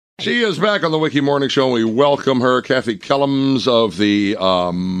She is back on the Wiki Morning Show, and we welcome her, Kathy Kellums of the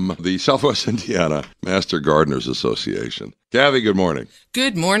Southwest Indiana Master Gardeners Association. Kathy, good morning.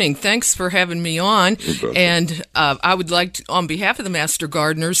 Good morning. Thanks for having me on. And I would like to, on behalf of the Master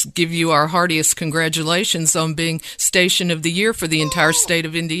Gardeners, give you our heartiest congratulations on being Station of the Year for the entire state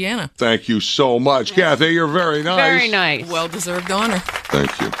of Indiana. Thank you so much, Kathy. You're very nice. Very nice. Well-deserved honor.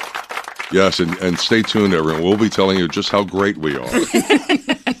 Thank you. Yes, and stay tuned, everyone. We'll be telling you just how great we are.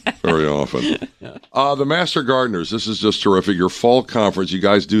 Very often. The Master Gardeners, this is just terrific. Your fall conference, you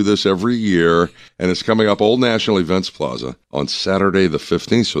guys do this every year, and it's coming up Old National Events Plaza on Saturday the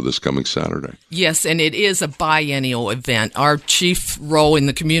 15th, so this coming Saturday. Yes, and it is a biennial event. Our chief role in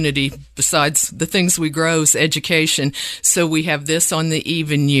the community, besides the things we grow, is education. So we have this on the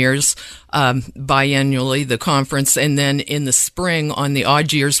even years, biannually, the conference, and then in the spring, on the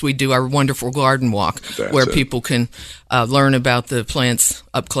odd years, we do our wonderful garden walk, where people can learn about the plants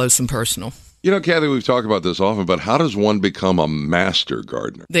up close and personal. You know, Kathy, we've talked about this often, but how does one become a master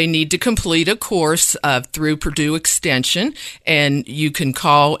gardener? They need to complete a course through Purdue Extension, and you can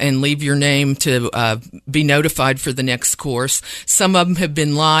call and leave your name to be notified for the next course. Some of them have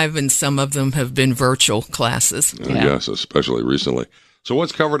been live, and some of them have been virtual classes. Yes, especially recently. So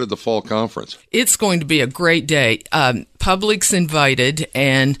what's covered at the fall conference? It's going to be a great day. Public's invited,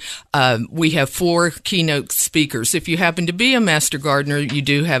 and we have 4 keynote speakers. If you happen to be a Master Gardener,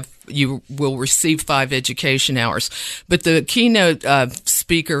 you will receive 5 education hours. But the keynote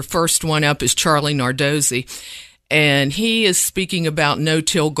speaker, first one up, is Charlie Nardozzi. And he is speaking about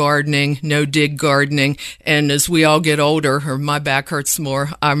no-till gardening, no-dig gardening. And as we all get older, or my back hurts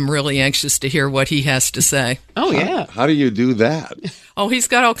more, I'm really anxious to hear what he has to say. Oh, yeah. How do you do that? Oh, he's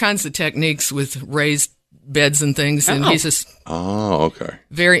got all kinds of techniques with raised beds and things, and he's just okay.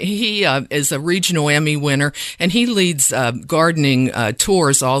 He is a regional Emmy winner, and he leads gardening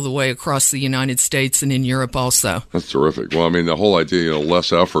tours all the way across the United States and in Europe also. That's terrific. Well, I mean, the whole idea,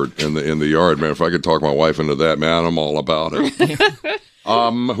 less effort in the yard, man. If I could talk my wife into that, man, I'm all about it.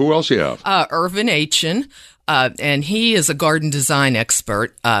 Who else you have? Irvin Aitchen, and he is a garden design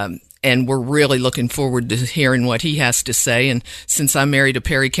expert. And we're really looking forward to hearing what he has to say. And since I married a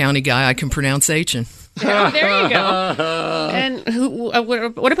Perry County guy, I can pronounce Aitchen. Oh, there you go. And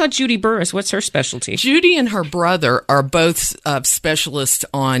what about Judy Burris? What's her specialty? Judy and her brother are both specialists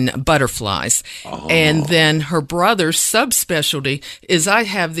on butterflies. Oh. And then her brother's subspecialty is I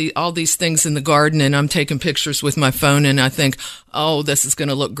have all these things in the garden, and I'm taking pictures with my phone, and I think, oh, this is going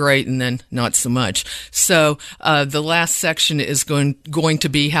to look great, and then not so much. So the last section is going to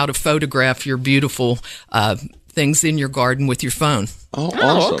be how to photograph your beautiful things in your garden with your phone. Oh,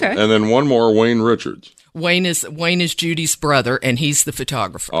 awesome. Okay. And then one more, Wayne Richards. Wayne is Judy's brother, and he's the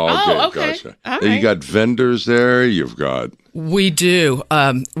photographer. Oh, okay. Gotcha. Right. You got vendors there? We do.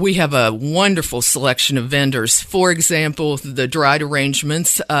 We have a wonderful selection of vendors. For example, the dried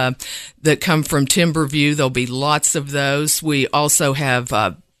arrangements that come from Timberview, there'll be lots of those. We also have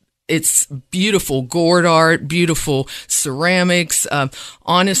it's beautiful gourd art, beautiful ceramics.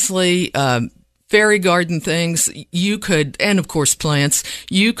 Honestly, fairy garden things, you could, and of course plants,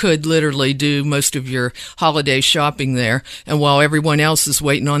 you could literally do most of your holiday shopping there. And while everyone else is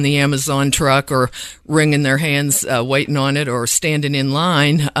waiting on the Amazon truck or wringing their hands waiting on it or standing in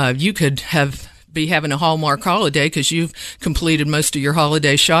line, you could be having a Hallmark holiday because you've completed most of your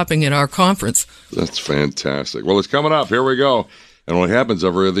holiday shopping at our conference. That's fantastic. Well, it's coming up. Here we go. And what happens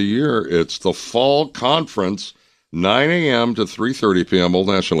every other year, it's the fall conference, 9 a.m. to 3:30 p.m., Old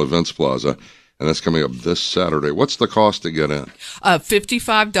National Events Plaza. And that's coming up this Saturday. What's the cost to get in?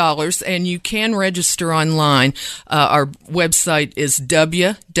 $55, and you can register online. Our website is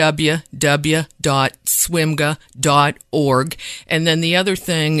www.swimga.org. And then the other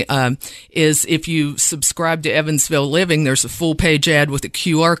thing is if you subscribe to Evansville Living, there's a full-page ad with a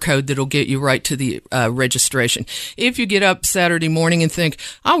QR code that'll get you right to the registration. If you get up Saturday morning and think,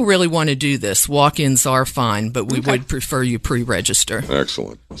 I really want to do this, walk-ins are fine, but we would prefer you pre-register.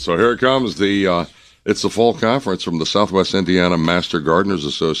 Excellent. So here it comes, it's the fall conference from the Southwest Indiana Master Gardeners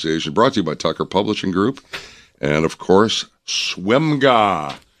Association, brought to you by Tucker Publishing Group, and of course,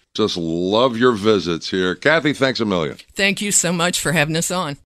 SWIMGA. Just love your visits here. Kathy, thanks a million. Thank you so much for having us on.